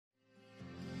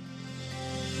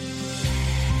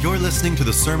You're listening to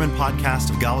the Sermon Podcast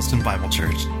of Galveston Bible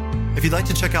Church. If you'd like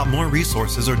to check out more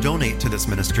resources or donate to this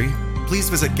ministry, please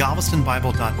visit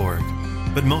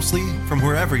galvestonbible.org. But mostly, from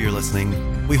wherever you're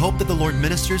listening, we hope that the Lord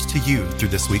ministers to you through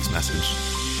this week's message.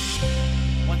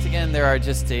 Once again, there are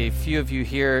just a few of you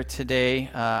here today.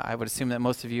 I would assume that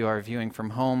most of you are viewing from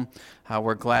home.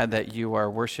 We're glad that you are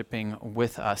worshiping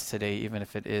with us today, even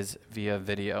if it is via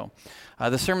video.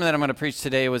 The sermon that I'm going to preach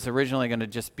today was originally going to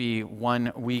just be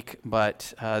 1 week,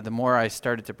 but the more I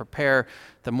started to prepare,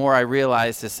 the more I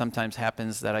realized, as sometimes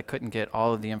happens, that I couldn't get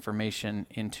all of the information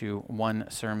into one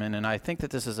sermon. And I think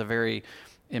that this is a very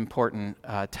important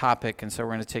topic, and so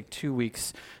we're going to take 2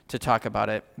 weeks to talk about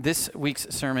it. This week's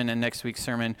sermon and next week's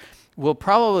sermon will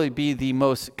probably be the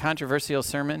most controversial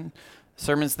sermons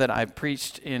that I've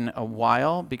preached in a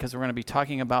while, because we're going to be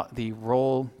talking about the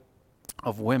role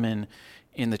of women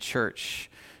in the church.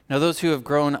 Now, those who have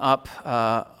grown up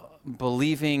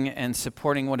believing and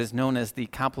supporting what is known as the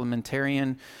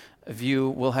complementarian view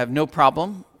will have no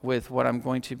problem with what I'm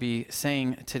going to be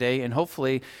saying today, and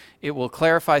hopefully it will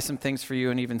clarify some things for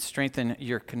you and even strengthen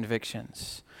your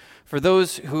convictions. For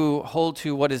those who hold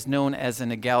to what is known as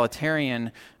an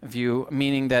egalitarian view,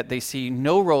 meaning that they see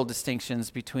no role distinctions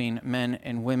between men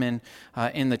and women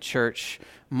in the church,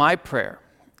 my prayer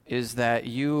is that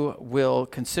you will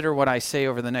consider what I say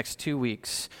over the next 2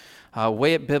 weeks,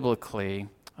 weigh it biblically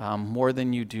more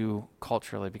than you do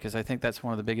culturally, because I think that's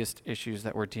one of the biggest issues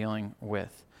that we're dealing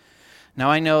with. Now,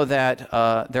 I know that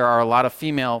there are a lot of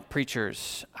female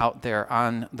preachers out there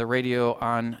on the radio,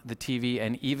 on the TV,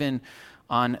 and even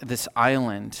on this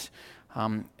island.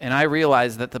 And I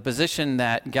realize that the position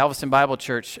that Galveston Bible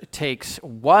Church takes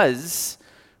was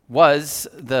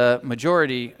the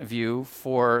majority view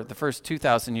for the first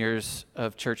 2,000 years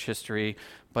of church history,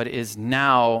 but is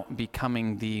now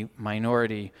becoming the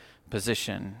minority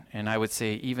position. And I would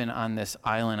say even on this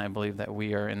island, I believe that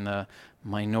we are in the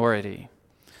minority.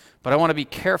 But I want to be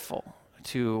careful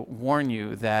to warn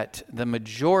you that the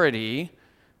majority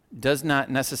does not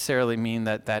necessarily mean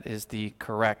that that is the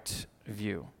correct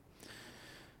view.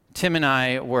 Tim and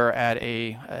I were at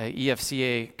a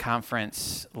EFCA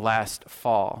conference last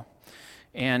fall,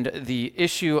 and the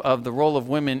issue of the role of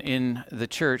women in the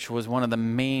church was one of the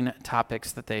main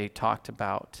topics that they talked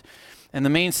about. And the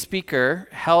main speaker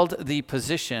held the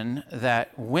position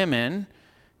that women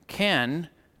can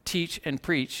teach and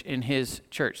preach in his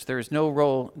church. There is no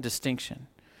role distinction.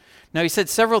 Now, he said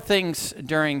several things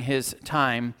during his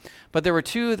time, but there were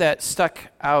two that stuck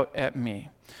out at me.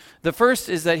 The first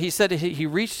is that he said he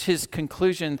reached his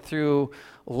conclusion through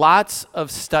lots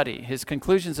of study, his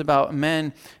conclusions about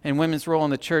men and women's role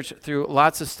in the church through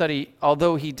lots of study,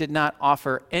 although he did not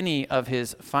offer any of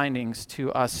his findings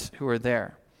to us who were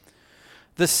there.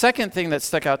 The second thing that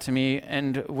stuck out to me,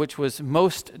 and which was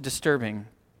most disturbing,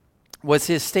 was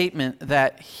his statement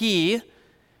that he,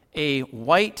 a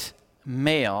white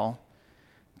male,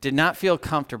 did not feel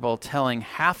comfortable telling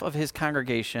half of his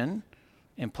congregation,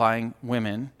 implying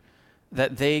women,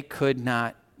 that they could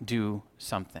not do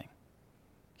something.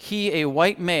 He, a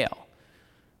white male,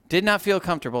 did not feel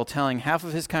comfortable telling half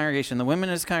of his congregation, the women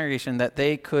in his congregation, that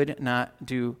they could not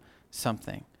do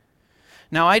something.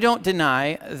 Now, I don't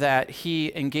deny that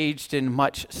he engaged in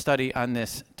much study on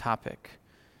this topic,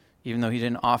 even though he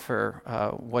didn't offer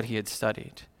what he had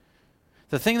studied.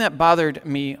 The thing that bothered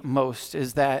me most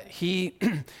is that he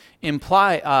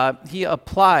applied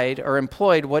or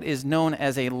employed what is known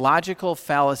as a logical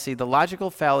fallacy, the logical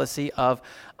fallacy of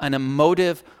an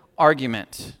emotive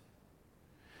argument.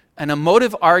 An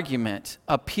emotive argument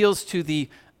appeals to the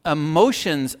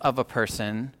emotions of a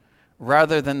person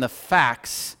rather than the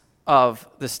facts of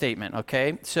the statement,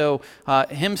 okay? So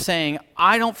him saying,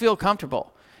 I don't feel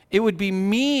comfortable. It would be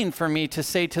mean for me to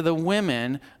say to the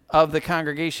women of the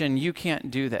congregation, you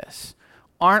can't do this.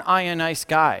 Aren't I a nice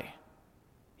guy?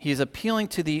 He's appealing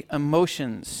to the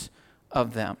emotions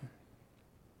of them.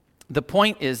 The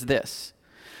point is this,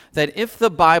 that if the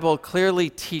Bible clearly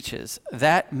teaches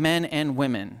that men and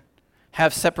women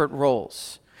have separate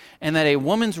roles, and that a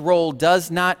woman's role does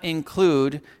not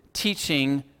include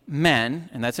teaching men,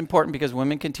 and that's important because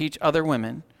women can teach other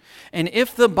women, and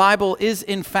if the Bible is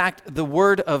in fact the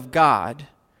Word of God,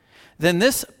 then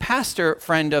this pastor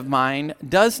friend of mine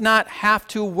does not have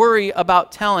to worry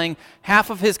about telling half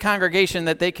of his congregation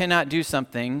that they cannot do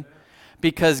something,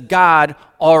 because God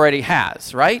already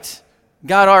has, right?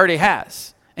 God already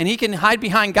has. And he can hide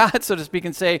behind God, so to speak,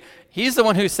 and say, he's the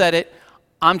one who said it,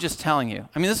 I'm just telling you.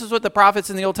 I mean, this is what the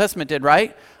prophets in the Old Testament did,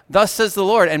 right? Thus says the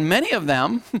Lord. And many of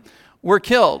them were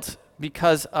killed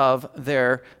because of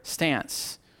their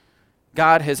stance.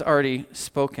 God has already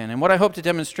spoken. And what I hope to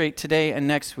demonstrate today and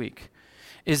next week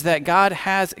is that God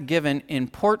has given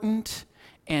important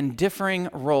and differing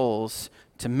roles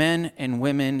to men and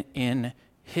women in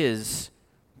his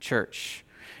church,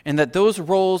 and that those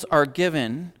roles are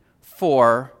given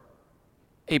for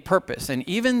a purpose. And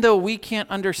even though we can't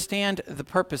understand the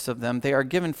purpose of them, they are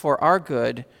given for our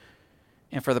good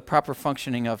and for the proper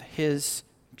functioning of his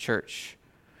church.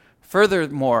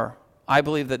 Furthermore, I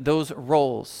believe that those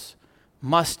roles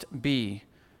must be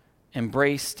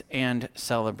embraced and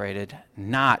celebrated,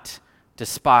 not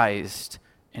despised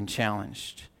and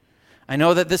challenged. I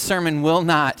know that this sermon will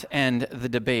not end the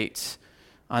debate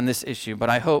on this issue, but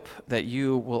I hope that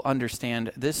you will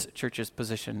understand this church's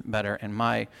position better and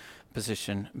my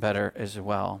position better as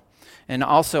well. And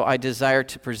also, I desire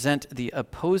to present the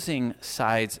opposing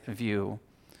side's view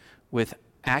with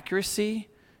accuracy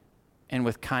and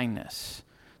with kindness.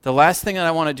 The last thing that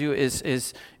I want to do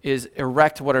is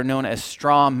erect what are known as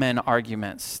straw men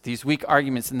arguments, these weak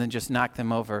arguments, and then just knock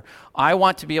them over. I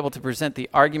want to be able to present the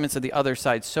arguments of the other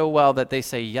side so well that they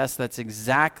say, yes, that's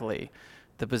exactly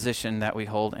the position that we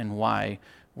hold and why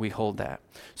we hold that.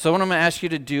 So what I'm going to ask you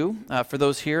to do, for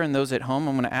those here and those at home,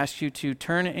 I'm going to ask you to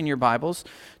turn in your Bibles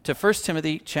to 1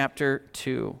 Timothy chapter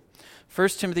 2. 1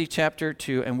 Timothy chapter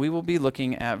 2, and we will be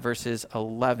looking at verses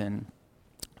 11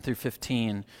 through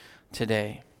 15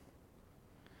 today.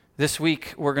 This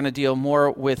week, we're going to deal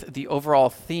more with the overall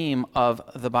theme of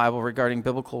the Bible regarding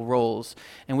biblical roles,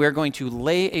 and we're going to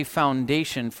lay a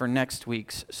foundation for next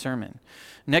week's sermon.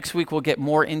 Next week, we'll get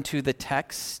more into the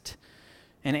text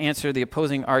and answer the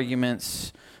opposing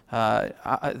arguments,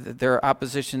 their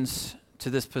oppositions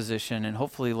to this position, and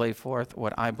hopefully lay forth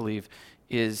what I believe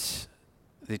is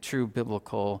the true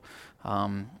biblical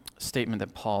statement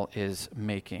that Paul is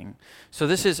making. So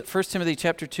this is 1 Timothy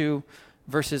chapter 2,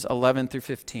 verses 11 through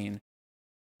 15.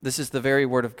 This is the very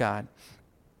word of God.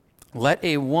 Let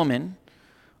a woman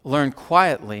learn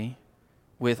quietly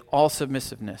with all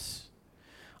submissiveness.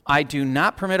 I do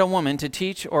not permit a woman to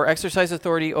teach or exercise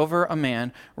authority over a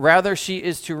man. Rather, she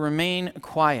is to remain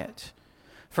quiet.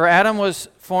 For Adam was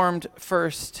formed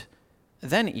first,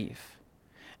 then Eve.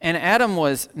 And Adam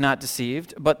was not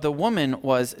deceived, but the woman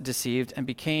was deceived and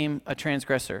became a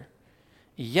transgressor.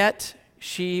 Yet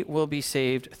she will be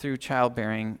saved through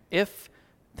childbearing if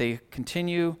they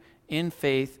continue in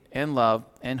faith and love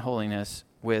and holiness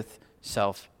with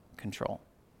self-control.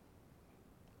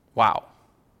 Wow,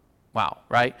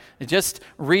 right? Just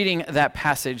reading that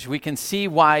passage, we can see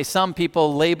why some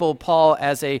people label Paul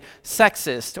as a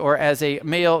sexist or as a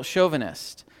male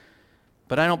chauvinist.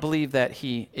 But I don't believe that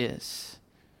he is.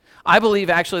 I believe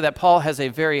actually that Paul has a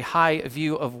very high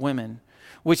view of women,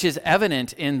 which is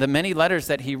evident in the many letters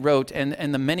that he wrote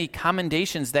and the many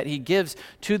commendations that he gives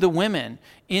to the women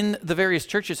in the various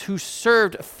churches who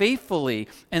served faithfully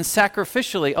and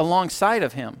sacrificially alongside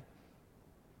of him.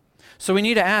 So we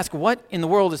need to ask, what in the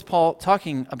world is Paul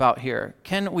talking about here?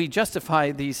 Can we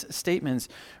justify these statements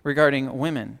regarding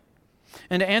women?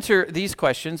 And to answer these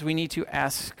questions, we need to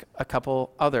ask a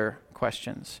couple other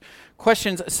questions.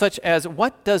 Questions such as,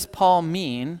 what does Paul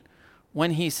mean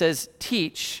when he says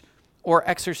teach or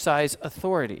exercise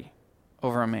authority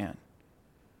over a man?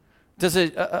 Does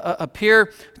it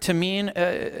appear to mean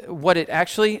what it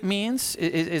actually means?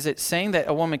 Is it saying that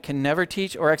a woman can never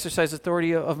teach or exercise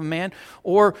authority of a man?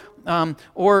 Or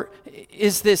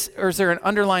is there an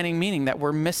underlying meaning that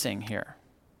we're missing here?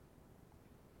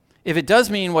 If it does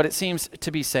mean what it seems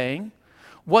to be saying,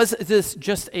 was this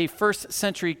just a first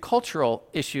century cultural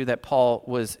issue that Paul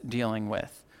was dealing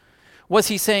with? Was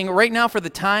he saying right now for the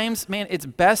times, man, it's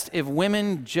best if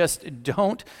women just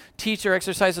don't teach or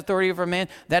exercise authority over a man?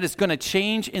 That is going to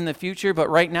change in the future, but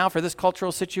right now for this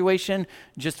cultural situation,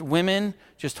 just women,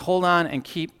 just hold on and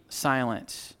keep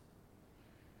silent.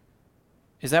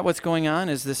 Is that what's going on?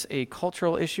 Is this a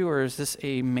cultural issue, or is this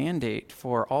a mandate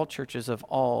for all churches of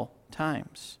all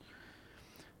times?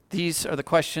 These are the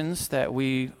questions that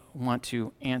we want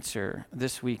to answer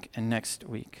this week and next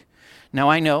week. Now,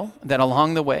 I know that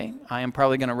along the way, I am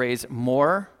probably going to raise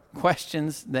more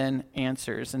questions than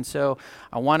answers. And so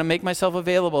I want to make myself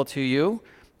available to you,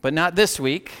 but not this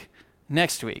week,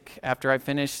 next week, after I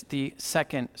finish the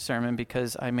second sermon,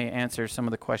 because I may answer some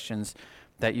of the questions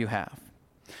that you have.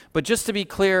 But just to be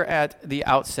clear at the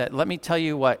outset, let me tell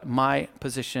you what my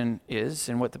position is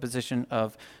and what the position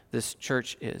of this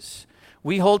church is.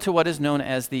 We hold to what is known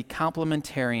as the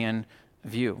complementarian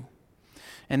view.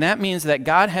 And that means that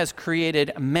God has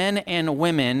created men and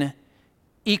women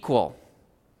equal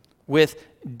with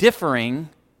differing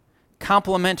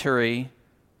complementary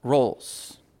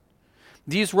roles.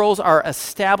 These roles are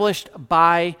established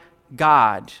by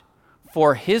God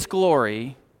for His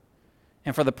glory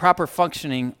and for the proper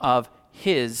functioning of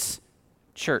his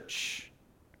church.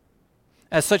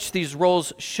 As such, these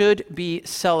roles should be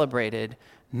celebrated,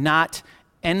 not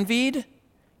envied,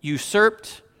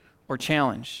 usurped, or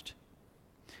challenged.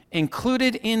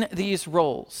 Included in these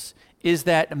roles is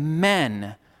that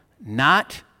men,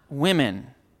 not women,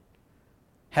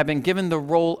 have been given the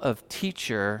role of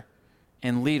teacher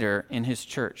and leader in his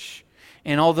church.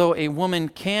 And although a woman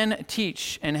can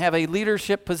teach and have a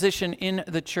leadership position in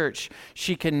the church,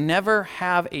 she can never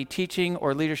have a teaching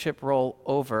or leadership role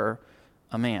over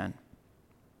a man.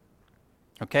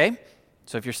 Okay?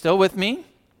 So if you're still with me,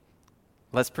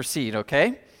 let's proceed,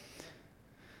 okay?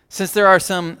 Since there are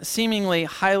some seemingly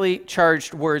highly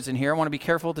charged words in here, I want to be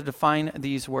careful to define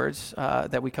these words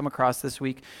that we come across this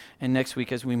week and next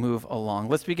week as we move along.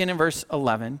 Let's begin in verse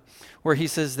 11, where he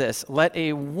says this, "Let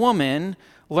a woman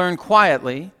learn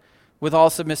quietly with all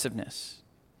submissiveness."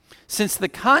 Since the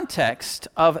context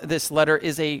of this letter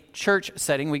is a church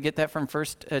setting, we get that from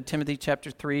 1 Timothy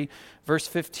chapter 3, verse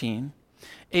 15,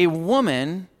 a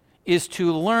woman is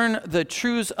to learn the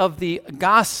truths of the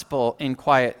gospel in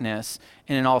quietness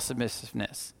and in all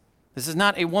submissiveness. This is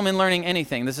not a woman learning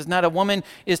anything. This is not a woman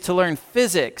is to learn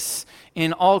physics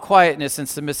in all quietness and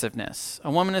submissiveness. A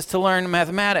woman is to learn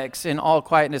mathematics in all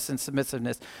quietness and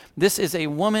submissiveness. This is a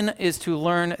woman is to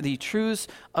learn the truths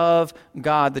of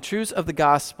God, the truths of the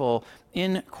gospel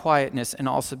in quietness and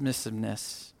all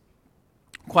submissiveness.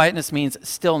 Quietness means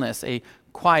stillness, a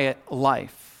quiet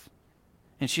life.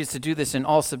 And she is to do this in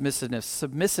all submissiveness.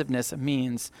 Submissiveness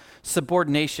means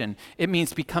subordination. It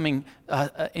means becoming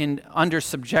under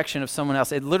subjection of someone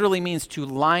else. It literally means to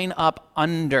line up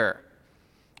under.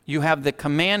 You have the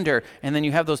commander, and then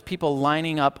you have those people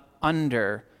lining up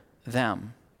under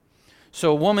them. So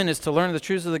a woman is to learn the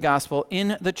truths of the gospel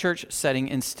in the church setting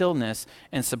in stillness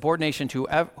and subordination to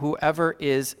whoever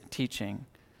is teaching.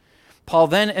 Paul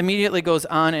then immediately goes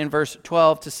on in verse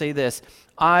 12 to say this,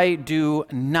 "I do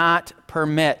not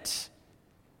permit."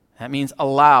 That means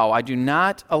allow. I do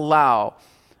not allow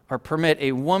or permit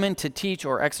a woman to teach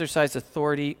or exercise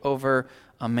authority over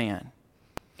a man.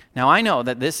 Now, I know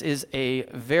that this is a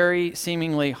very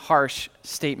seemingly harsh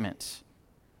statement,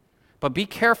 but be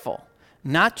careful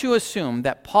not to assume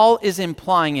that Paul is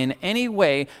implying in any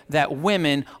way that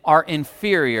women are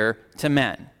inferior to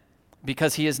men,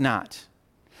 because he is not.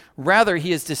 Rather,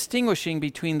 he is distinguishing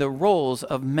between the roles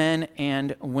of men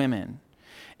and women.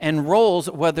 And roles,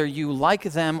 whether you like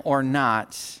them or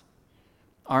not,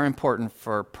 are important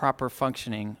for proper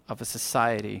functioning of a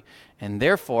society. And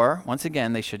therefore, once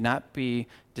again, they should not be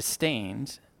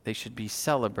disdained. They should be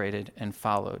celebrated and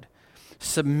followed.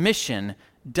 Submission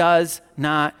does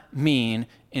not mean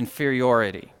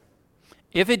inferiority.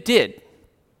 If it did,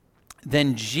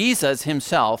 then Jesus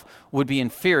himself would be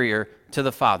inferior to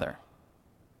the Father.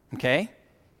 Okay?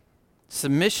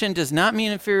 Submission does not mean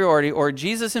inferiority, or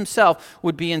Jesus himself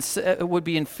would be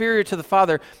inferior to the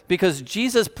Father, because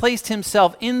Jesus placed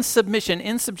himself in submission,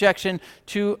 in subjection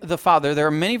to the Father. There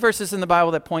are many verses in the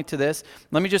Bible that point to this.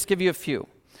 Let me just give you a few.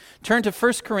 Turn to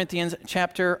 1 Corinthians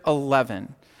chapter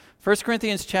 11. 1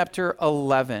 Corinthians chapter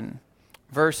 11,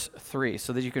 verse 3,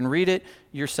 so that you can read it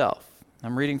yourself.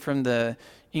 I'm reading from the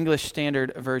English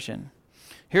Standard Version.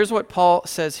 Here's what Paul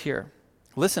says here.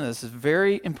 Listen, this is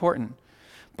very important.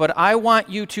 "But I want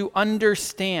you to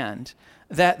understand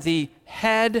that the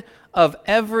head of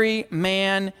every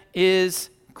man is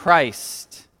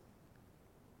Christ."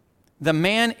 The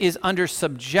man is under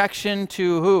subjection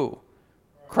to who?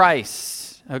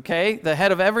 Christ. Okay? The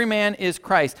head of every man is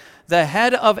Christ. The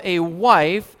head of a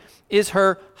wife is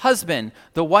her husband.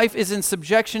 The wife is in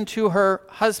subjection to her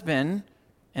husband.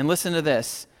 And listen to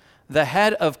this. The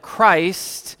head of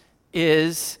Christ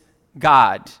is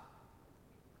God.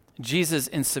 Jesus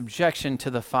in subjection to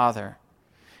the Father.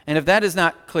 And if that is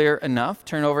not clear enough,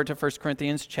 turn over to 1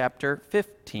 Corinthians chapter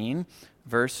 15,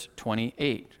 verse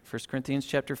 28. 1 Corinthians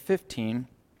chapter 15,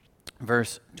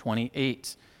 verse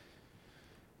 28.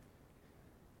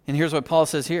 And here's what Paul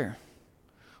says here.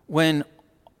 "When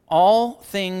all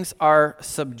things are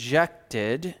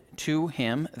subjected to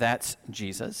him," that's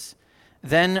Jesus,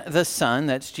 "then the Son,"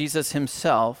 that's Jesus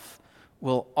himself,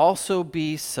 "will also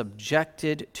be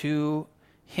subjected to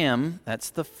him," that's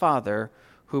the Father,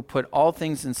 "who put all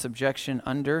things in subjection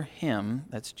under him,"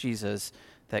 that's Jesus,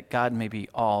 "that God may be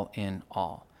all in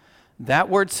all." That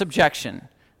word subjection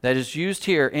that is used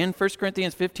here in 1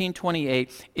 Corinthians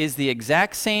 15:28 is the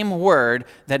exact same word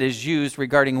that is used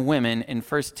regarding women in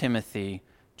 1 Timothy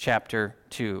chapter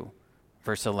 2,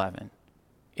 verse 11.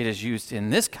 It is used in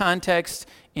this context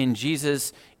in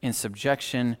Jesus in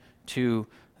subjection to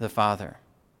the Father.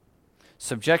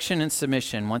 Subjection and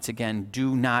submission, once again,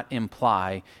 do not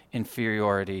imply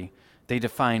inferiority. They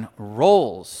define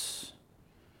roles,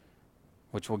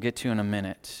 which we'll get to in a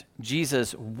minute.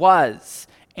 Jesus was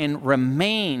and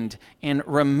remained and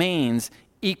remains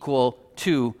equal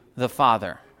to the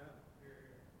Father.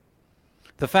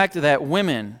 The fact that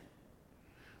women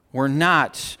were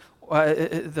not,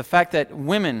 the fact that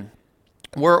women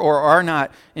were or are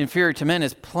not inferior to men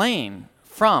is plain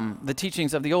from the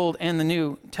teachings of the Old and the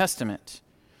New Testament.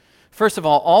 First of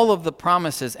all of the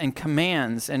promises and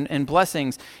commands and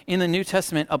blessings in the New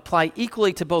Testament apply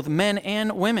equally to both men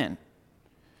and women.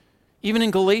 Even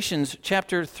in Galatians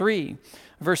chapter 3,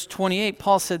 verse 28,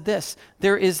 Paul said this,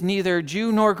 "There is neither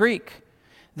Jew nor Greek.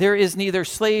 There is neither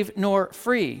slave nor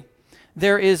free.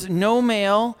 There is no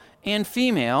male and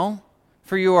female,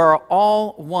 for you are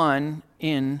all one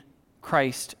in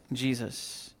Christ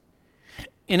Jesus."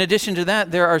 In addition to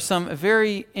that, there are some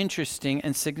very interesting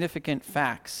and significant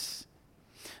facts.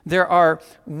 There are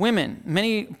women,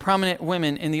 many prominent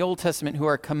women in the Old Testament who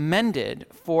are commended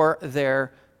for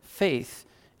their faith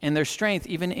and their strength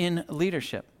even in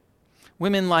leadership.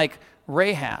 Women like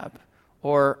Rahab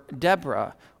or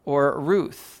Deborah or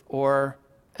Ruth or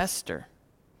Esther.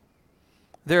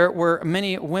 There were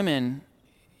many women,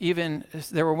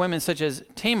 there were women such as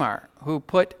Tamar, who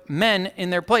put men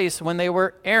in their place when they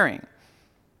were erring.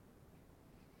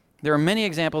 There are many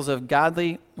examples of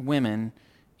godly women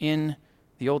in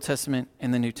the Old Testament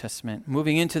and the New Testament.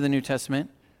 Moving into the New Testament,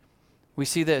 we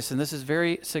see this, and this is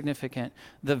very significant.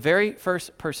 The very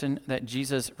first person that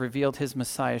Jesus revealed his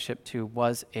messiahship to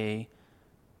was a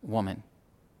woman.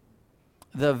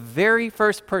 The very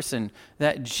first person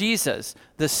that Jesus,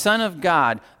 the Son of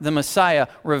God, the Messiah,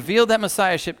 revealed that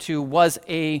messiahship to was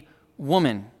a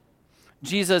woman.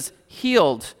 Jesus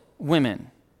healed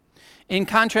women. In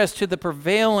contrast to the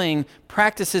prevailing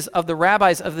practices of the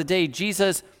rabbis of the day,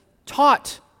 Jesus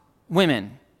taught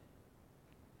women.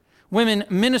 Women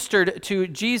ministered to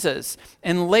Jesus,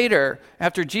 and later,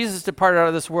 after Jesus departed out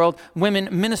of this world, women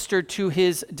ministered to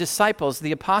his disciples,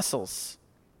 the apostles.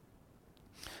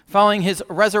 Following his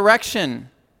resurrection,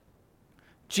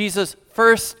 Jesus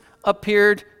first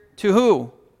appeared to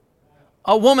who?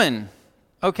 A woman.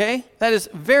 Okay? That is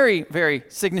very, very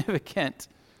significant.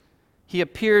 He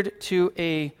appeared to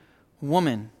a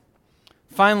woman.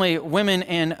 Finally, women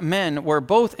and men were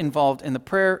both involved in the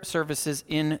prayer services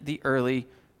in the early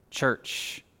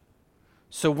church.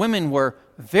 So women were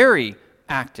very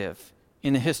active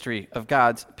in the history of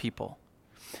God's people.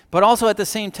 But also at the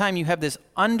same time, you have this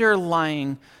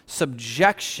underlying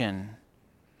subjection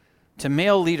to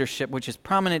male leadership, which is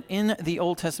prominent in the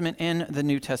Old Testament and the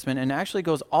New Testament, and actually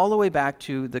goes all the way back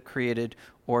to the created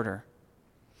order.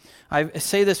 I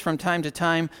say this from time to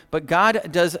time, but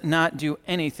God does not do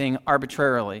anything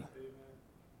arbitrarily.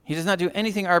 He does not do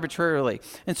anything arbitrarily.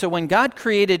 And so when God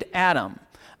created Adam,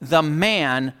 the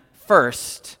man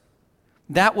first,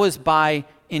 that was by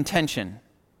intention.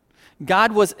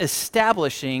 God was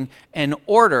establishing an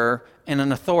order and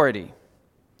an authority.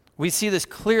 We see this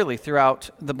clearly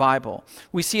throughout the Bible.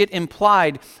 We see it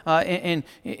implied in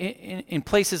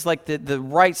places like the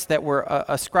rights that were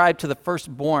ascribed to the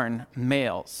firstborn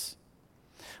males.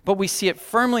 But we see it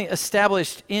firmly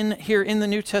established here in the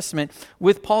New Testament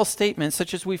with Paul's statements,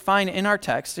 such as we find in our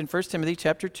text in 1 Timothy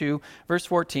chapter 2, verse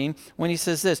 14, when he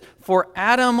says this, "For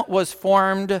Adam was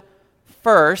formed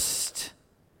first,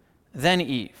 then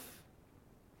Eve."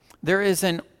 There is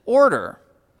an order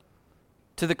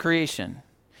to the creation,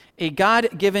 a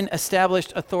God-given,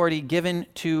 established authority given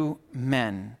to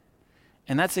men.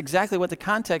 And that's exactly what the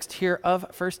context here of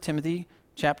 1 Timothy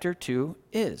chapter 2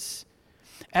 is.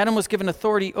 Adam was given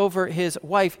authority over his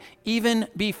wife even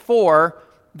before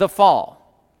the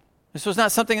fall. This was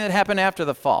not something that happened after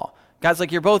the fall. God's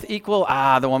like, you're both equal.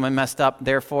 The woman messed up.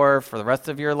 Therefore, for the rest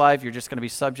of your life, you're just going to be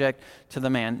subject to the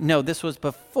man. No, this was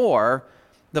before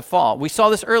the fall. We saw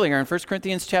this earlier in 1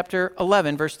 Corinthians chapter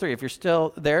 11, verse 3. If you're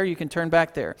still there, you can turn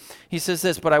back there. He says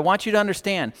this, "But I want you to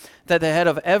understand that the head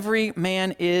of every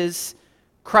man is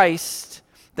Christ,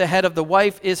 the head of the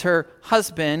wife is her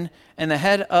husband, and the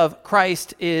head of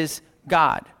Christ is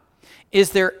God."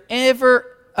 Is there ever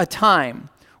a time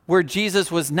where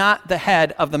Jesus was not the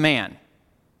head of the man?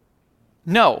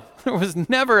 No, there was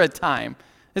never a time.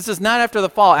 This is not after the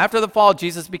fall. After the fall,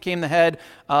 Jesus became the head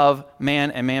of man,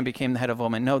 and man became the head of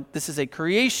woman. No, this is a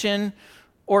creation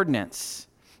ordinance.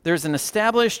 There's an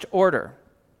established order.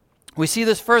 We see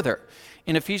this further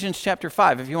in Ephesians chapter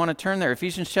 5. If you want to turn there,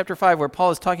 Ephesians chapter 5, where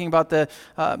Paul is talking about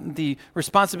the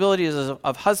responsibilities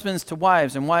of husbands to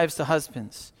wives and wives to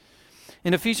husbands.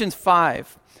 In Ephesians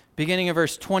 5, beginning of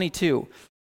verse 22,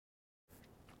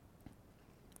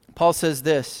 Paul says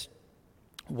this,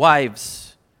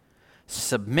 "Wives,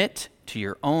 submit to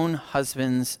your own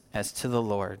husbands as to the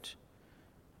Lord.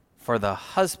 For the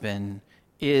husband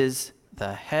is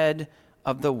the head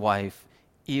of the wife,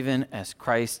 even as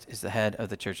Christ is the head of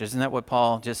the church. Isn't that what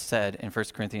Paul just said in 1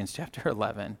 Corinthians chapter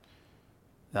 11?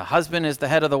 The husband is the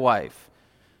head of the wife.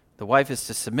 The wife is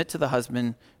to submit to the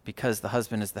husband because the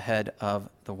husband is the head of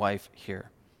the wife here.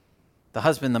 The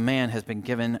husband, the man, has been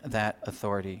given that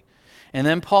authority. And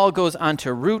then Paul goes on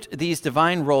to root these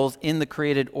divine roles in the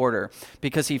created order,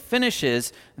 because he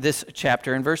finishes this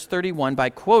chapter in verse 31 by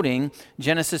quoting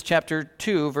Genesis chapter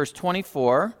 2, verse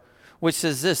 24, which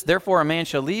says this, "Therefore a man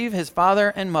shall leave his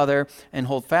father and mother and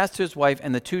hold fast to his wife,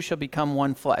 and the two shall become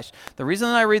one flesh." The reason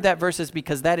that I read that verse is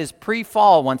because that is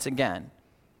pre-fall once again.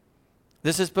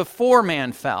 This is before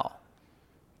man fell,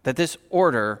 that this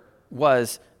order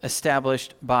was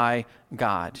established by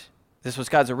God. This was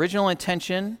God's original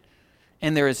intention,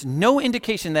 and there is no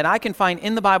indication that I can find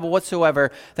in the Bible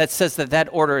whatsoever that says that that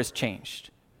order has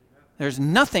changed. There's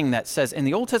nothing that says in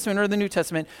the Old Testament or the New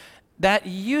Testament, that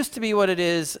used to be what it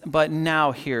is, but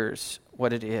now here's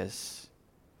what it is.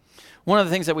 One of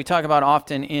the things that we talk about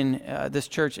often in this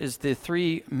church is the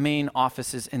three main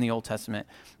offices in the Old Testament,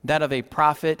 that of a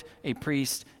prophet, a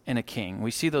priest, and a king.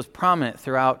 We see those prominent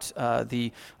throughout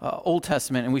the Old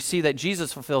Testament, and we see that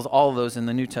Jesus fulfills all of those in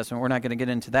the New Testament. We're not going to get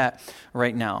into that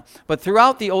right now. But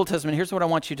throughout the Old Testament, here's what I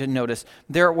want you to notice.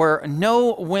 There were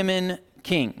no women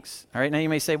kings. All right, now you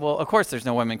may say, well, of course there's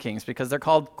no women kings because they're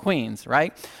called queens,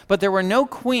 right? But there were no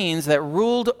queens that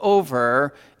ruled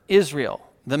over Israel,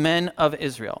 the men of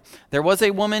Israel. There was a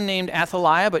woman named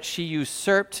Athaliah, but she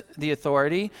usurped the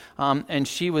authority, and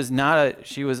she was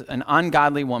an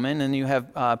ungodly woman. And you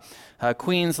have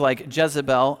queens like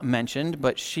Jezebel mentioned,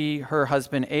 but her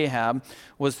husband Ahab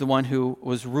was the one who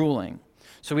was ruling.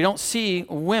 So we don't see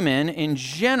women in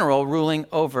general ruling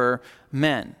over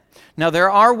men. Now, there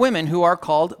are women who are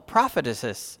called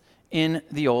prophetesses in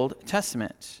the Old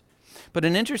Testament. But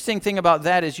an interesting thing about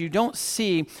that is you don't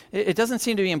see, it doesn't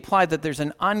seem to be implied that there's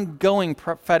an ongoing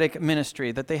prophetic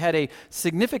ministry, that they had a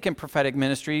significant prophetic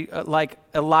ministry like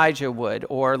Elijah would,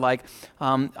 or like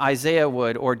Isaiah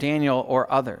would, or Daniel,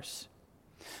 or others.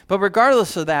 But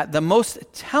regardless of that, the most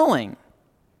telling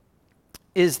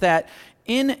is that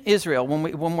in Israel,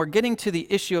 when we're getting to the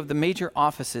issue of the major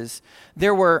offices,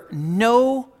 there were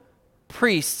no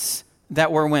priests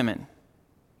that were women.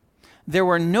 There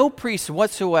were no priests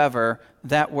whatsoever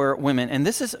that were women. And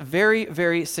this is very,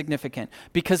 very significant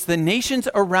because the nations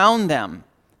around them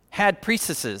had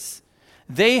priestesses.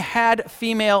 They had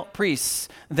female priests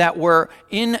that were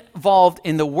involved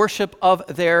in the worship of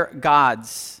their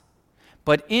gods.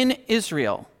 But in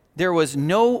Israel, there was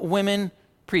no women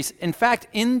priests. In fact,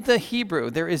 in the Hebrew,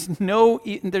 there's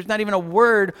not even a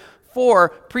word for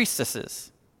priestesses.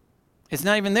 It's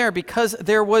not even there because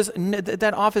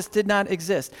that office did not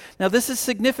exist. Now, this is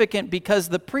significant because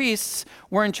the priests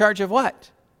were in charge of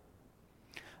what?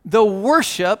 The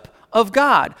worship of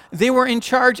God. They were in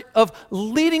charge of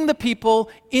leading the people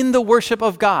in the worship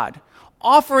of God,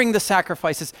 offering the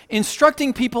sacrifices,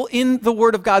 instructing people in the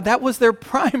Word of God. That was their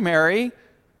primary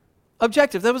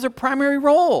objective. That was their primary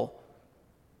role.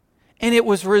 And it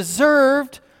was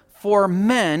reserved for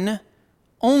men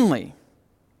only.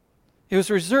 It was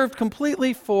reserved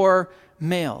completely for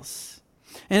males.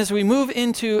 And as we move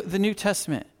into the New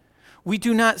Testament, we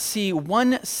do not see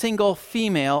one single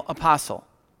female apostle.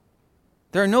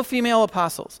 There are no female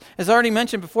apostles. As I already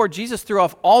mentioned before, Jesus threw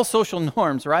off all social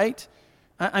norms, right?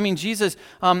 I mean, Jesus,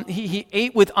 he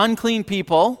ate with unclean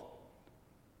people.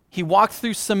 He walked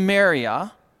through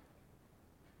Samaria.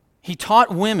 He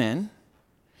taught women.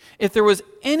 If there was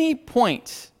any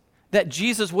point that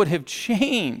Jesus would have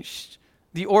changed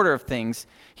the order of things,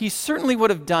 he certainly would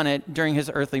have done it during his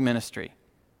earthly ministry.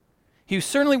 He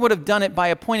certainly would have done it by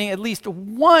appointing at least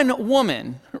one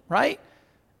woman, right?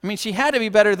 I mean, she had to be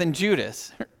better than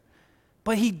Judas.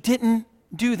 But he didn't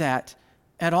do that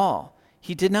at all.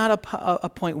 He did not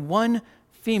appoint one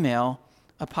female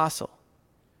apostle.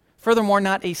 Furthermore,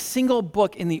 not a single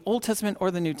book in the Old Testament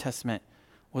or the New Testament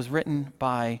was written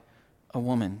by a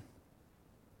woman.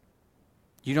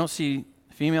 You don't see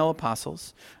female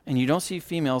apostles, and you don't see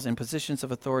females in positions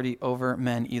of authority over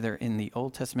men either in the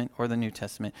Old Testament or the New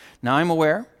Testament. Now, I'm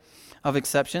aware of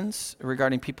exceptions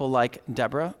regarding people like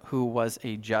Deborah, who was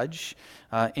a judge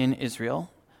in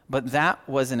Israel, but that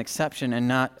was an exception and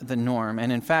not the norm.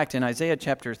 And in fact, in Isaiah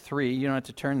chapter 3, you don't have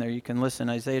to turn there, you can listen,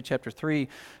 Isaiah chapter 3,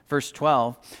 verse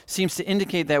 12, seems to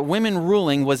indicate that women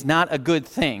ruling was not a good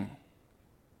thing.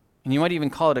 And you might even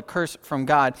call it a curse from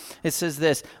God. It says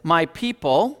this, "My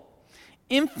people,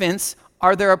 infants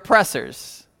are their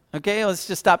oppressors." Okay, let's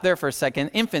just stop there for a second.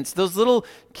 Infants, those little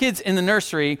kids in the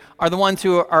nursery are the ones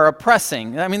who are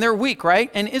oppressing. I mean, they're weak, right?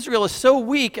 And Israel is so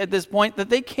weak at this point that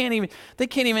they can't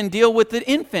even deal with the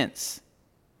infants.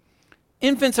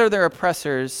 Infants are their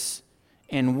oppressors,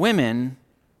 and women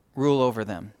rule over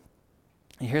them.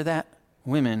 You hear that?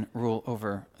 Women rule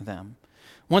over them.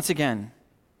 Once again,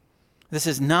 this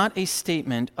is not a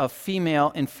statement of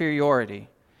female inferiority.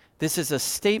 This is a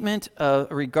statement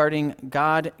regarding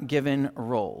God-given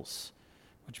roles,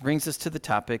 which brings us to the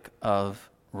topic of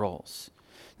roles.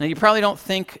 Now, you probably don't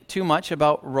think too much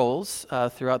about roles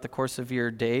throughout the course of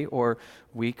your day or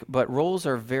week, but roles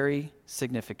are very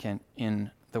significant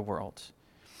in the world.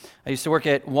 I used to work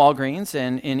at Walgreens,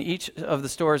 and in each of the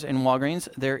stores in Walgreens,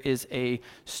 there is a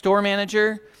store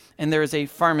manager and there is a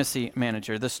pharmacy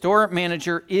manager. The store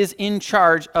manager is in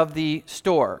charge of the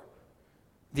store.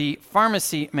 The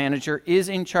pharmacy manager is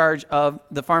in charge of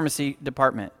the pharmacy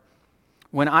department.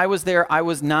 When I was there, I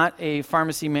was not a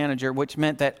pharmacy manager, which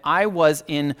meant that I was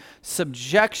in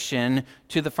subjection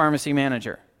to the pharmacy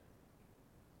manager.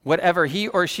 Whatever he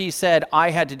or she said, I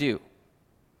had to do.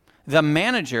 The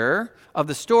manager of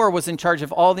the store was in charge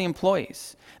of all the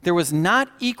employees. There was not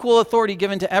equal authority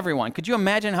given to everyone. Could you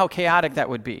imagine how chaotic that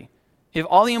would be? If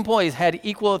all the employees had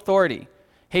equal authority.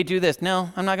 Hey, do this.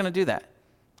 No, I'm not going to do that.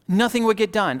 Nothing would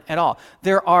get done at all.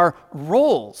 There are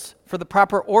roles for the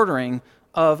proper ordering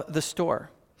of the store.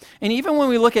 And even when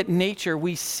we look at nature,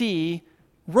 we see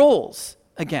roles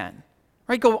again.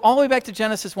 Right? Go all the way back to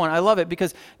Genesis 1. I love it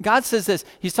because God says this.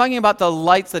 He's talking about the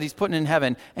lights that he's putting in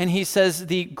heaven. And he says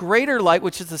the greater light,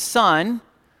 which is the sun,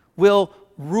 will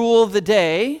rule the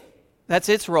day. That's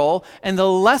its role. And the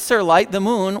lesser light, the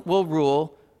moon, will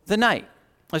rule the night.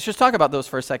 Let's just talk about those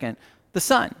for a second. The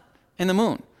sun and the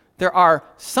moon. There are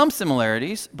some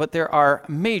similarities, but there are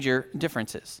major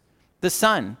differences. The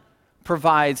sun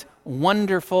provides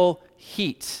wonderful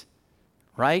heat,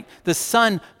 right? The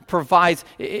sun provides,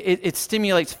 it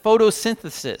stimulates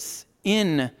photosynthesis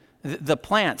in the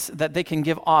plants that they can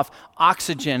give off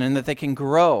oxygen and that they can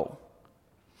grow.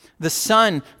 The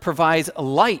sun provides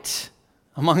light,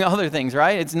 among other things,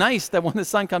 right? It's nice that when the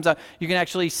sun comes out, you can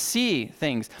actually see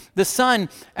things. The sun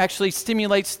actually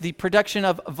stimulates the production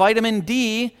of vitamin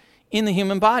D in the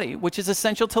human body, which is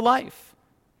essential to life.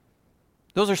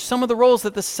 Those are some of the roles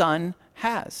that the sun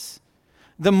has.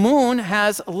 The moon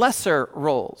has lesser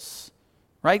roles,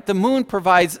 right? The moon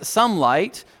provides some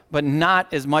light, but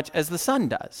not as much as the sun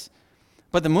does.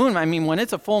 But the moon, I mean, when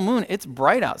it's a full moon, it's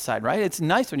bright outside, right? It's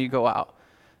nice when you go out.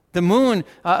 The moon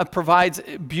provides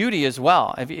beauty as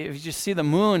well. If you just see the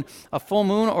moon, a full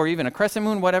moon or even a crescent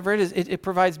moon, whatever it is, it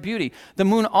provides beauty. The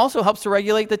moon also helps to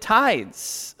regulate the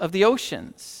tides of the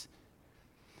oceans.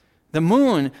 The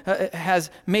moon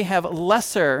may have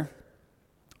lesser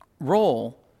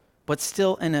role, but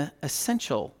still an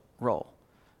essential role.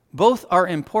 Both are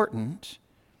important,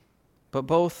 but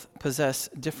both possess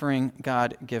differing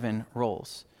God-given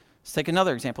roles. Let's take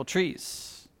another example,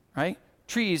 trees, right?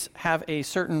 Trees have a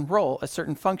certain role, a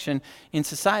certain function in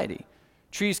society.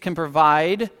 Trees can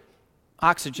provide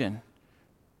oxygen.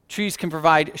 Trees can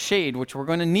provide shade, which we're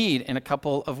going to need in a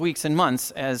couple of weeks and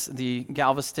months as the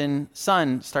Galveston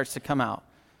sun starts to come out.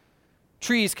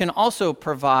 Trees can also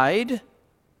provide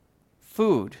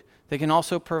food. They can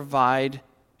also provide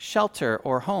shelter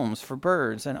or homes for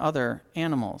birds and other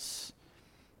animals.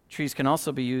 Trees can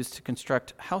also be used to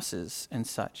construct houses and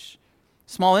such.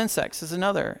 Small insects is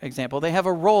another example. They have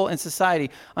a role in society.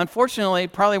 Unfortunately,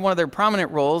 probably one of their prominent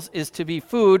roles is to be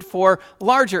food for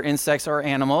larger insects or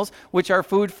animals, which are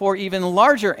food for even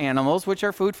larger animals, which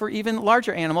are food for even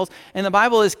larger animals. And the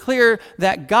Bible is clear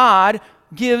that God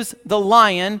gives the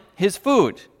lion his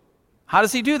food. How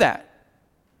does he do that?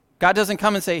 God doesn't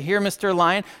come and say, "Here, Mr.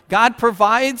 Lion." God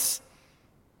provides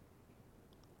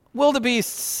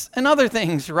wildebeests and other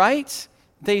things, right?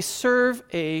 They serve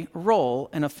a role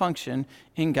and a function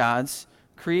in God's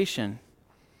creation.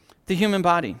 The human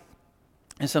body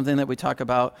is something that we talk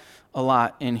about a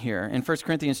lot in here. In 1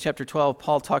 Corinthians chapter 12,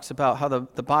 Paul talks about how the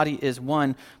body is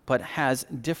one, but has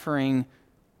differing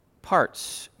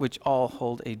parts, which all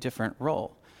hold a different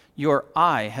role. Your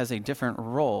eye has a different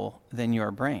role than your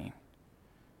brain.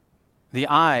 The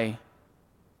eye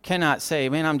cannot say,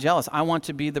 "Man, I'm jealous. I want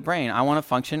to be the brain. I want to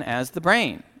function as the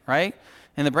brain," right?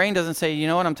 And the brain doesn't say, "You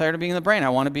know what, I'm tired of being the brain. I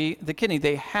want to be the kidney."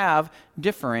 They have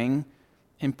differing,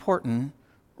 important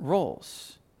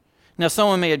roles. Now,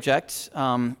 someone may object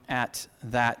at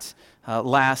that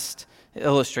last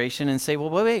illustration and say, "Well,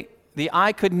 wait, the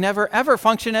eye could never, ever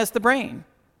function as the brain.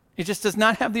 It just does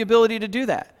not have the ability to do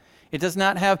that. It does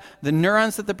not have the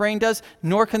neurons that the brain does,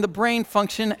 nor can the brain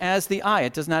function as the eye.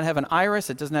 It does not have an iris.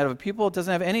 It does not have a pupil. It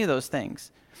doesn't have any of those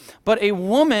things. But a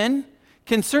woman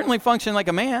can certainly function like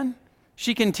a man.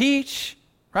 She can teach,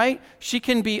 right? She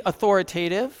can be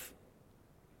authoritative.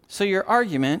 So your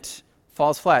argument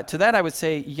falls flat. To that I would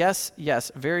say, yes,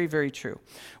 very, very true.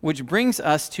 Which brings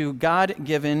us to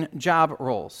God-given job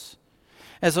roles.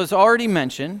 As was already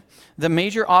mentioned, the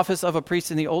major office of a priest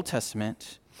in the Old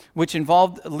Testament, which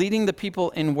involved leading the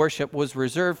people in worship, was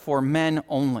reserved for men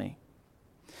only.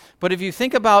 But if you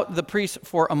think about the priest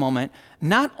for a moment,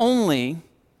 not only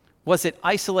was it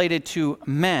isolated to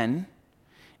men,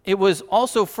 it was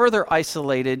also further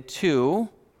isolated to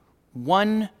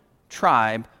one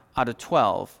tribe out of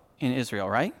 12 in Israel,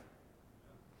 right?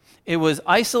 It was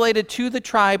isolated to the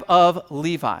tribe of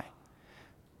Levi.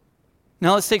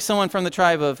 Now let's take someone from the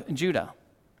tribe of Judah,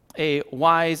 a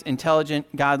wise,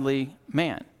 intelligent, godly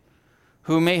man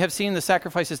who may have seen the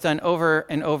sacrifices done over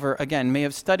and over again, may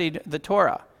have studied the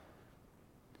Torah.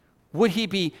 Would he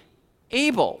be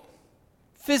able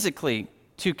physically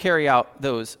to carry out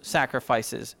those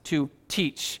sacrifices, to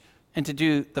teach and to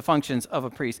do the functions of a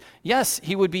priest? Yes,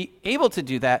 he would be able to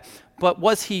do that, but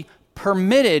was he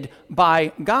permitted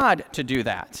by God to do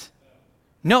that?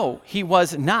 No, he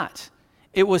was not.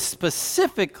 It was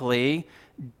specifically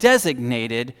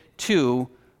designated to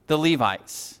the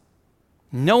Levites.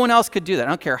 No one else could do that. I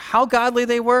don't care how godly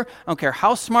they were. I don't care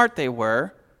how smart they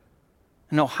were.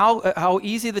 No, how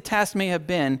easy the task may have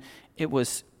been. It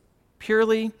was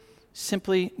purely,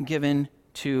 simply given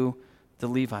to the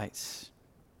Levites.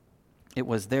 It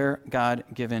was their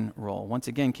God-given role. Once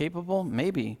again, capable?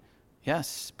 Maybe.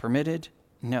 Yes. Permitted?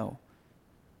 No.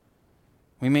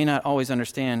 We may not always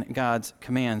understand God's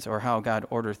commands or how God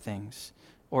orders things,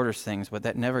 but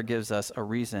that never gives us a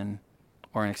reason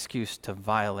or an excuse to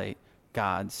violate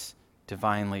God's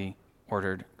divinely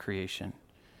ordered creation.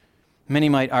 Many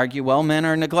might argue, well, men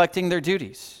are neglecting their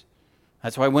duties.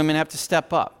 That's why women have to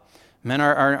step up. Men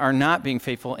are not being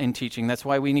faithful in teaching. That's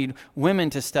why we need women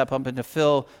to step up and to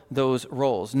fill those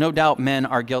roles. No doubt men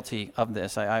are guilty of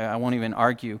this. I won't even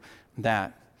argue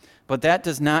that. But that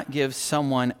does not give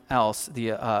someone else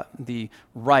the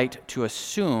right to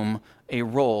assume a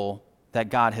role that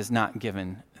God has not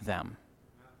given them.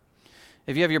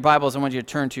 If you have your Bibles, I want you to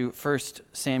turn to 1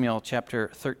 Samuel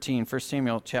chapter 13. 1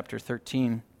 Samuel chapter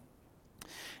 13.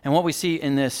 And what we see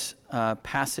in this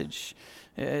passage,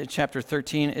 chapter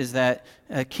 13, is that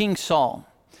King Saul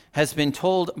has been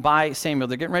told by Samuel,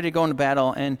 they're getting ready to go into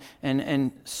battle,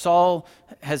 and Saul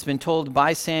has been told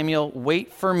by Samuel,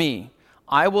 wait for me.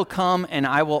 I will come and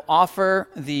I will offer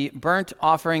the burnt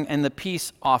offering and the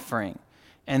peace offering,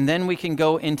 and then we can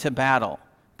go into battle.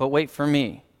 But wait for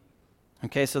me.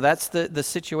 Okay, so that's the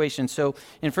situation. So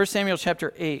in 1 Samuel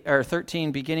chapter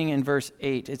 13, beginning in verse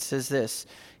 8, it says this: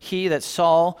 He, that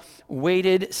Saul,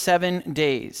 waited 7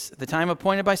 days, the time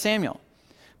appointed by Samuel.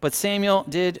 But Samuel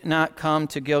did not come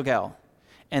to Gilgal,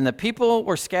 and the people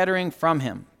were scattering from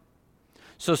him.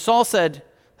 So Saul said,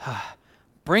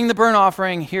 bring the burnt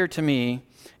offering here to me,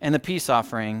 and the peace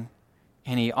offering.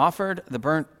 And he offered the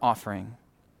burnt offering.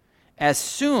 As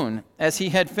soon as he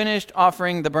had finished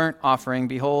offering the burnt offering,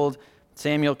 behold,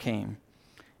 Samuel came.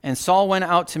 And Saul went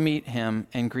out to meet him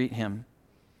and greet him.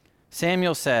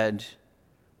 Samuel said,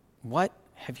 what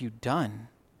have you done?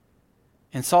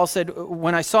 And Saul said,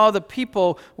 when I saw the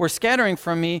people were scattering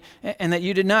from me, and that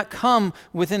you did not come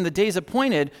within the days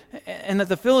appointed, and that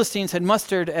the Philistines had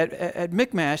mustered at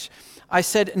Michmash, I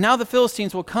said, now the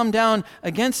Philistines will come down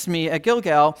against me at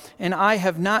Gilgal, and I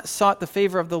have not sought the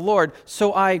favor of the Lord.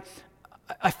 So I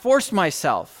forced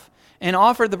myself and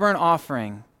offered the burnt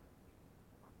offering.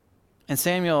 And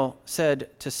Samuel said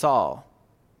to Saul,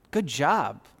 good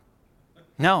job.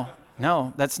 No,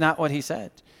 that's not what he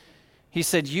said. He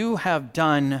said, you have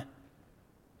done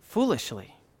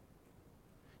foolishly.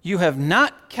 You have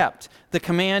not kept the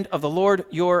command of the Lord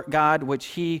your God, which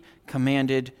he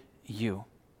commanded you.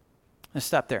 Let's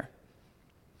stop there.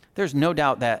 There's no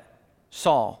doubt that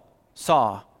Saul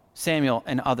saw Samuel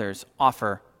and others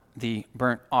offer the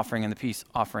burnt offering and the peace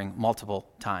offering multiple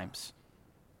times.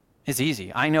 It's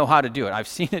easy. I know how to do it. I've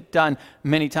seen it done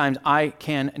many times. I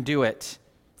can do it.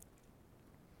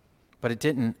 But it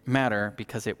didn't matter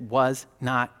because it was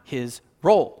not his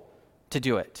role to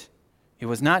do it. It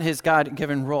was not his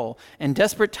God-given role. And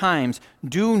desperate times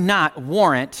do not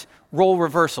warrant role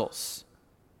reversals.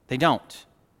 They don't.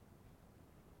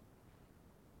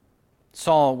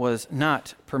 Saul was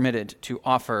not permitted to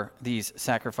offer these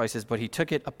sacrifices, but he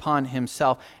took it upon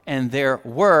himself, and there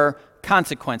were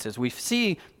consequences. We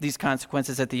see these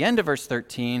consequences at the end of verse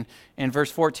 13. In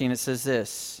verse 14, it says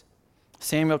this: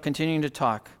 Samuel continuing to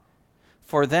talk.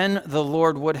 For then the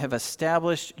Lord would have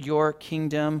established your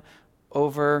kingdom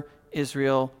over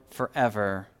Israel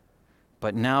forever.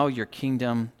 But now your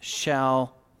kingdom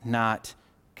shall not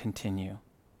continue.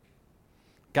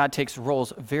 God takes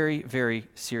roles very, very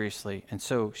seriously, and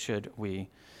so should we.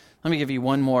 Let me give you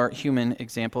one more human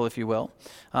example, if you will.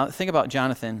 Think about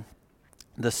Jonathan,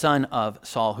 the son of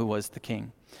Saul, who was the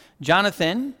king.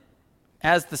 Jonathan,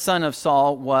 as the son of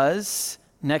Saul, was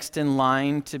next in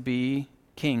line to be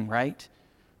king, right?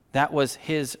 That was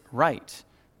his right.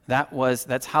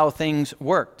 That's how things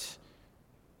worked.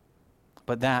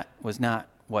 But that was not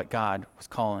what God was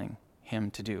calling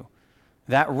him to do.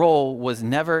 That role was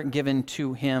never given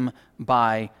to him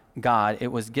by God.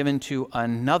 It was given to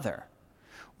another.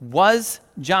 Was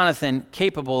Jonathan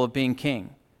capable of being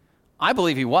king? I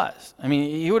believe he was. I mean,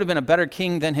 he would have been a better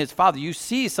king than his father. You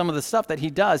see some of the stuff that he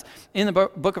does in the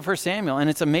book of 1 Samuel, and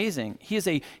it's amazing. He is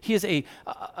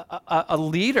a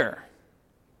leader,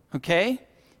 okay?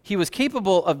 He was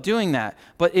capable of doing that,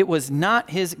 but it was not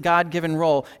his God-given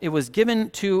role. It was given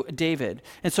to David.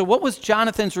 And so what was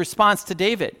Jonathan's response to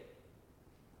David?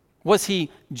 Was he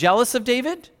jealous of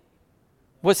David?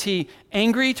 Was he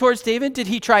angry towards David? Did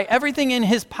he try everything in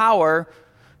his power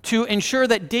to ensure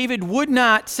that David would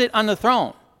not sit on the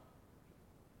throne?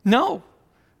 No.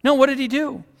 No, what did he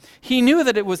do? He knew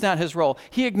that it was not his role.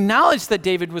 He acknowledged that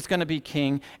David was going to be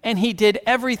king, and he did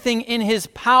everything in his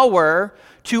power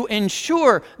to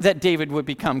ensure that David would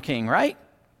become king, right?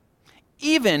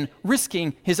 Even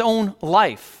risking his own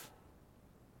life.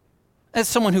 As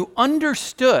someone who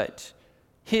understood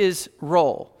his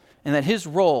role, and that his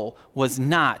role was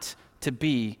not to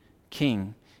be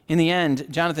king. In the end,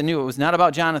 Jonathan knew it was not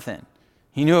about Jonathan.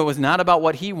 He knew it was not about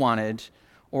what he wanted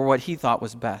or what he thought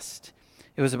was best.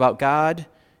 It was about God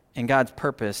and God's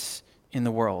purpose in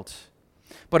the world.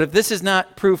 But if this is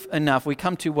not proof enough, we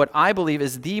come to what I believe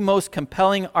is the most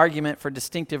compelling argument for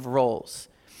distinctive roles.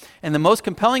 And the most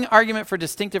compelling argument for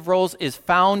distinctive roles is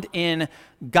found in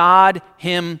God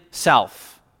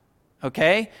himself.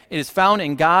 Okay? It is found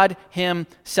in God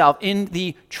himself, in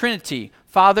the Trinity,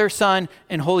 Father, Son,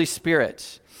 and Holy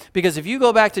Spirit. Because if you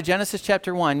go back to Genesis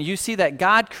chapter 1, you see that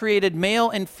God created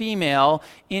male and female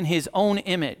in his own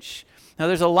image. Now,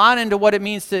 there's a lot into what it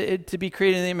means to be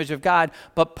created in the image of God,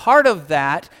 but part of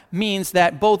that means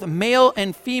that both male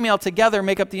and female together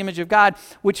make up the image of God,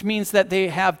 which means that they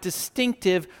have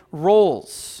distinctive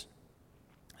roles.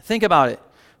 Think about it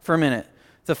for a minute.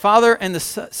 The Father and the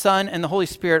Son and the Holy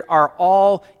Spirit are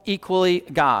all equally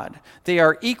God. They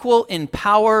are equal in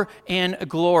power and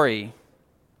glory,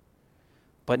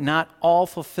 but not all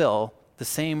fulfill the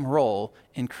same role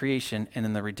in creation and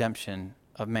in the redemption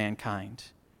of mankind.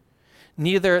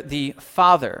 Neither the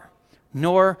Father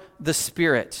nor the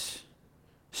Spirit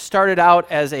started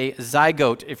out as a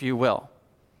zygote, if you will,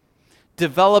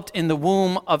 developed in the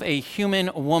womb of a human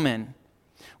woman,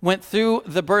 went through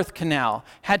the birth canal,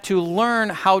 had to learn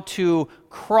how to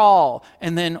crawl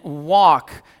and then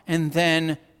walk and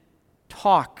then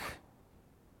talk.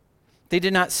 They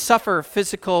did not suffer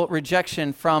physical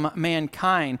rejection from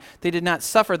mankind. They did not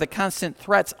suffer the constant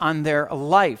threats on their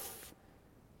life.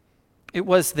 It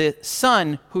was the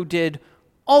Son who did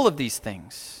all of these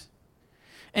things.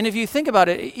 And if you think about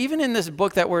it, even in this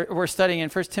book that we're studying in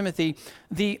 1 Timothy,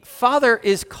 the Father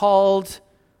is called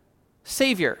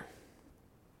Savior.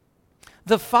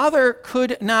 The Father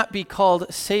could not be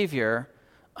called Savior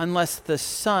unless the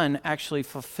Son actually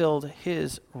fulfilled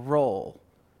his role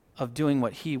of doing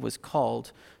what he was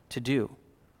called to do.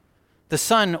 The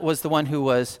Son was the one who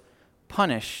was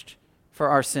punished for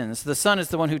our sins. The Son is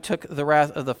the one who took the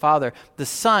wrath of the Father. The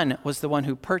Son was the one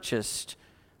who purchased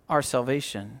our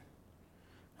salvation.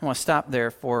 I want to stop there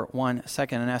for 1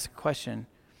 second and ask a question.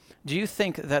 Do you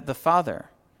think that the Father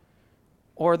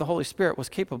or the Holy Spirit was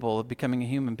capable of becoming a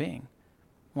human being?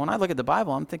 When I look at the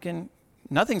Bible, I'm thinking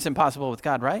nothing's impossible with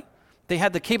God, right? They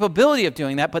had the capability of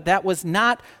doing that, but that was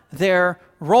not their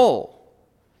role.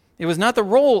 It was not the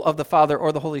role of the Father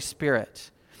or the Holy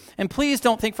Spirit. And please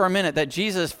don't think for a minute that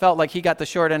Jesus felt like he got the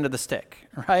short end of the stick,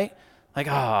 right? Like,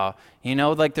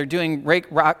 like they're doing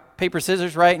rock, paper,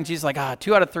 scissors, right? And Jesus like,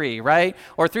 2 out of 3, right?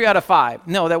 Or 3 out of 5.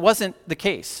 No, that wasn't the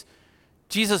case.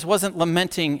 Jesus wasn't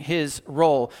lamenting his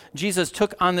role. Jesus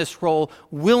took on this role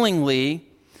willingly,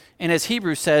 and as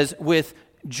Hebrews says, with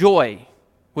joy.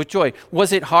 With joy.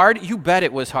 Was it hard? You bet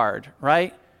it was hard,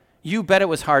 right? You bet it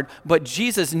was hard. But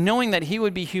Jesus, knowing that he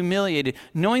would be humiliated,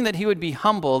 knowing that he would be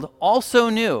humbled, also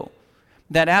knew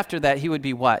that after that he would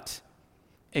be what?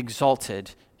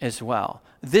 Exalted as well.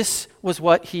 This was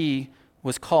what he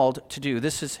was called to do.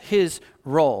 This is his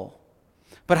role.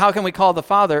 But how can we call the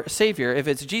Father Savior if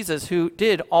it's Jesus who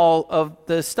did all of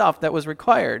the stuff that was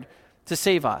required to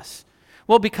save us?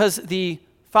 Well, because the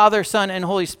Father, Son, and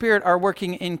Holy Spirit are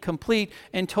working in complete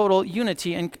and total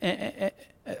unity, and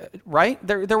right?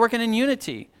 They're working in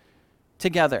unity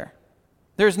together.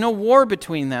 There's no war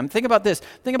between them. Think about this.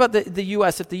 Think about the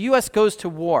U.S. If the U.S. goes to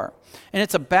war, and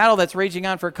it's a battle that's raging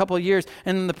on for a couple of years,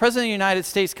 and then the President of the United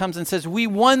States comes and says, we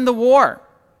won the war.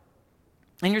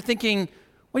 And you're thinking,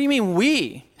 what do you mean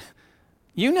we?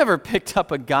 You never picked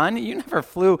up a gun. You never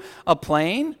flew a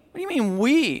plane. What do you mean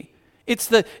we? It's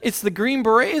the Green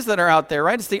Berets that are out there,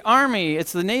 right? It's the Army,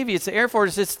 it's the Navy, it's the Air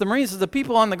Force, it's the Marines, it's the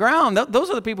people on the ground. Those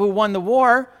are the people who won the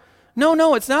war.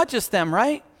 No, it's not just them,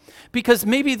 right? Because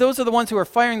maybe those are the ones who are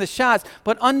firing the shots,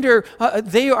 but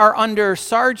they are under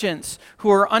sergeants who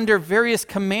are under various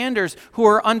commanders who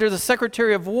are under the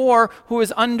Secretary of War who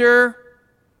is under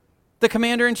the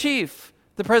Commander-in-Chief,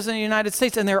 the President of the United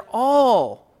States, and they're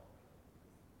all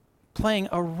playing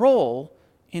a role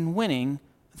in winning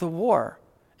the war.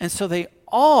 And so they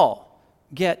all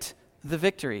get the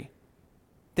victory.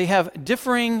 They have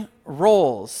differing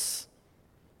roles,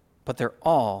 but they're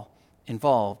all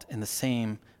involved in the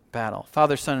same battle.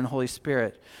 Father, Son, and Holy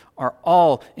Spirit are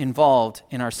all involved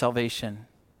in our salvation,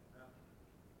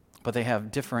 but they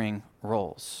have differing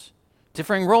roles.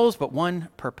 Differing roles, but one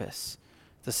purpose,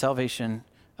 the salvation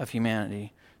of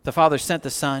humanity. The Father sent the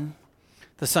Son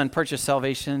purchased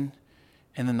salvation,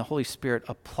 and then the Holy Spirit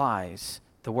applies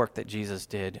the work that Jesus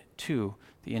did to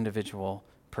the individual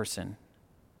person.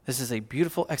 This is a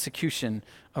beautiful execution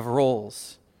of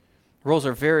roles. Roles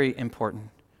are very important.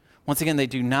 Once again, they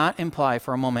do not imply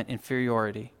for a moment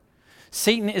inferiority.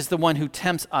 Satan is the one who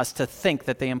tempts us to think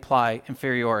that they imply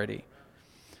inferiority,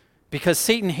 because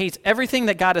Satan hates everything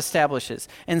that God establishes,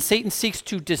 and Satan seeks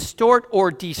to distort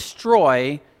or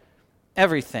destroy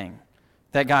everything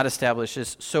that God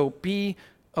establishes. So be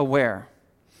aware.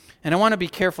 And I want to be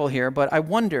careful here, but I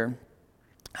wonder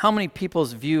how many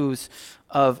people's views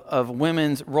of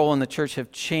women's role in the church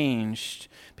have changed,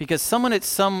 because someone at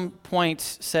some point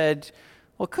said,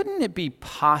 well, couldn't it be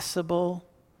possible?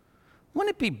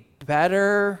 Wouldn't it be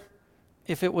better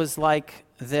if it was like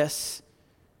this?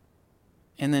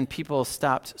 And then people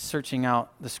stopped searching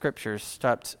out the scriptures,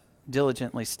 stopped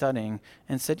diligently studying,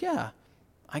 and said, yeah,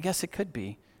 I guess it could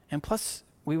be. And plus,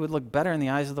 we would look better in the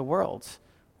eyes of the world.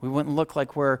 We wouldn't look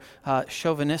like we're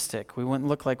chauvinistic. We wouldn't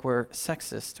look like we're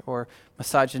sexist or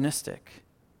misogynistic.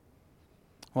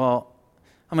 Well,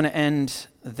 I'm going to end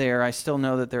there. I still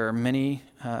know that there are many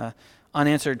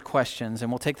unanswered questions,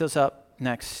 and we'll take those up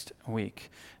next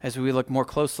week as we look more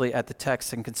closely at the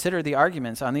text and consider the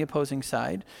arguments on the opposing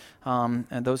side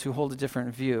and those who hold a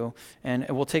different view. And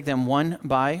we'll take them one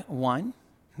by one,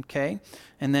 okay?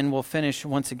 And then we'll finish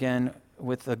once again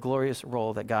with the glorious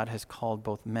role that God has called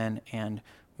both men and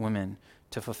women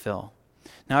to fulfill.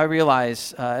 Now, I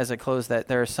realize as I close that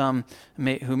there are some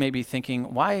who may be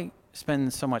thinking, why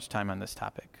spend so much time on this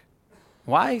topic?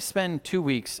 Why spend 2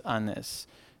 weeks on this?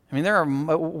 I mean,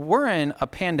 we're in a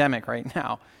pandemic right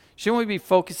now. Shouldn't we be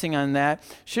focusing on that?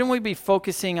 Shouldn't we be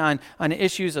focusing on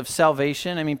issues of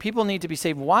salvation? I mean, people need to be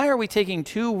saved. Why are we taking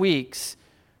 2 weeks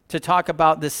to talk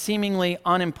about this seemingly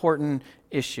unimportant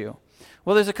issue?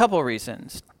 Well, there's a couple of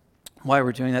reasons why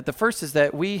we're doing that. The first is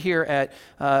that we here at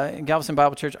Galveston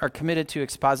Bible Church are committed to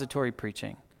expository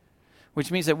preaching,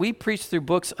 which means that we preach through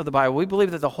books of the Bible. We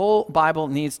believe that the whole Bible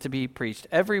needs to be preached.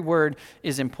 Every word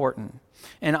is important.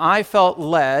 And I felt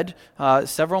led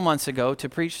several months ago to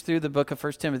preach through the book of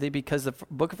 1 Timothy because the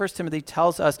book of 1 Timothy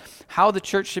tells us how the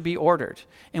church should be ordered.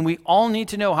 And we all need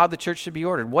to know how the church should be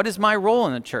ordered. What is my role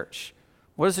in the church?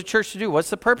 What is the church to do? What's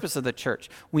the purpose of the church?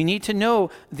 We need to know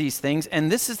these things,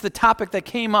 and this is the topic that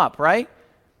came up, right?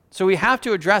 So we have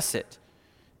to address it,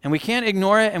 and we can't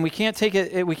ignore it, and we can't take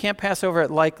it. We can't pass over it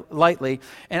lightly.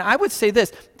 And I would say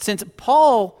this: since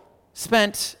Paul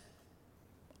spent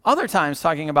other times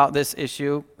talking about this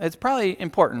issue, it's probably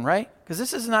important, right? Because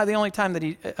this is not the only time that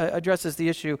he addresses the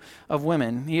issue of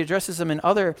women. He addresses them in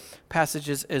other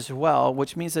passages as well,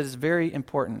 which means that it's very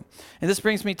important. And this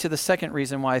brings me to the second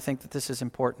reason why I think that this is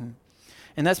important.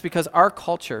 And that's because our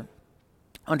culture,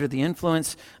 under the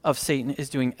influence of Satan, is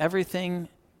doing everything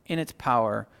in its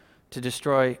power to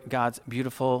destroy God's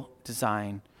beautiful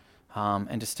design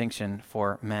and distinction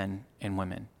for men and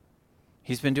women.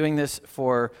 He's been doing this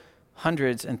for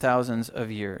hundreds and thousands of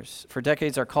years. For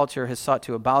decades, our culture has sought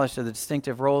to abolish the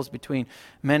distinctive roles between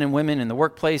men and women in the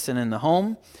workplace and in the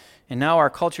home. And now our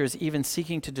culture is even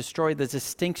seeking to destroy the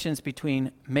distinctions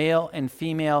between male and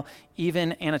female,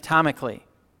 even anatomically.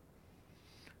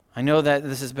 I know that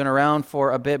this has been around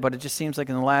for a bit, but it just seems like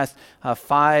in the last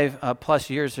 5 plus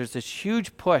years, there's this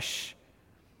huge push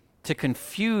to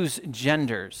confuse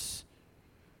genders,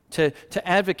 to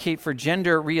advocate for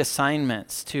gender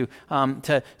reassignments,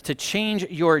 to change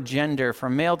your gender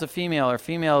from male to female or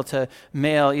female to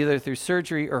male, either through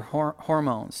surgery or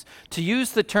hormones. To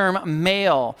use the term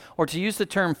male or to use the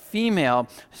term female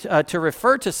to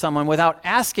refer to someone without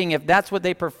asking if that's what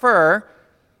they prefer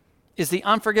is the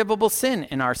unforgivable sin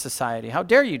in our society. How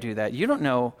dare you do that? You don't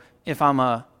know if I'm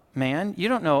a man. You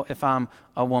don't know if I'm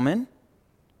a woman.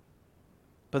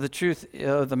 But the truth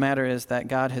of the matter is that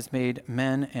God has made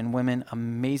men and women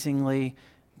amazingly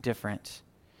different.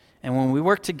 And when we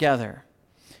work together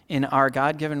in our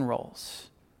God-given roles,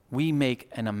 we make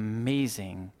an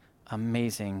amazing,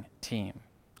 amazing team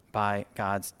by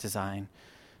God's design.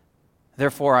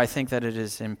 Therefore, I think that it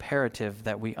is imperative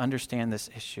that we understand this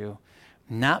issue,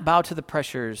 not bow to the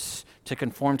pressures to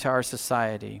conform to our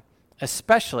society,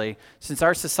 especially since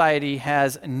our society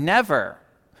has never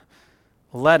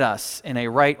led us in a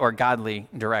right or godly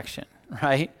direction,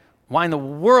 right? Why in the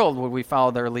world would we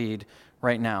follow their lead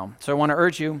right now? So I want to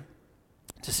urge you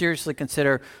to seriously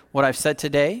consider what I've said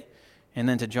today and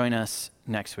then to join us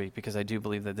next week, because I do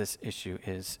believe that this issue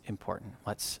is important.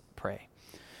 Let's pray.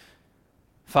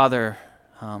 Father,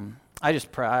 I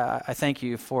just pray, I thank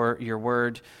you for your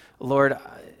word. Lord,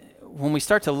 when we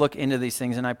start to look into these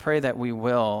things, and I pray that we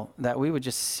will, that we would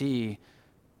just see,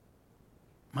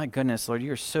 my goodness, Lord,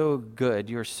 you're so good.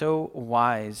 You're so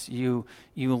wise. You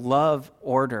love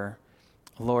order,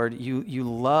 Lord. You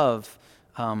love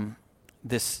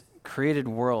this created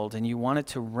world, and you want it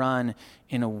to run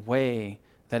in a way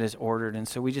that is ordered. And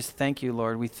so we just thank you,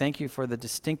 Lord. We thank you for the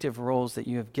distinctive roles that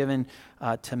you have given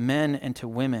to men and to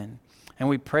women. And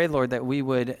we pray, Lord, that we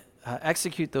would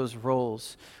execute those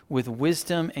roles with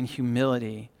wisdom and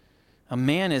humility. A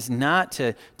man is not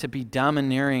to be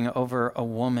domineering over a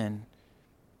woman,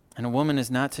 and a woman is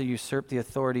not to usurp the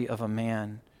authority of a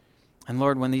man. And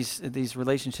Lord, when these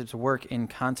relationships work in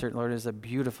concert, Lord, it is a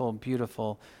beautiful,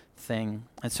 beautiful thing.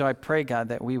 And so I pray, God,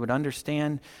 that we would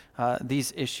understand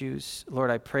these issues. Lord,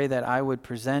 I pray that I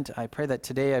pray that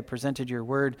today I presented your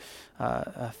word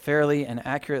fairly and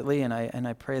accurately, and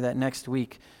I pray that next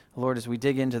week, Lord, as we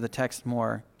dig into the text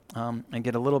more and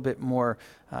get a little bit more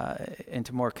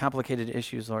into more complicated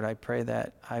issues, Lord, I pray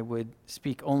that I would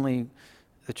speak only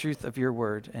the truth of your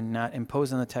word and not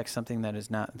impose on the text something that is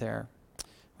not there.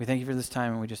 We thank you for this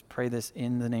time, and we just pray this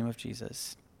in the name of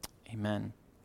Jesus. Amen.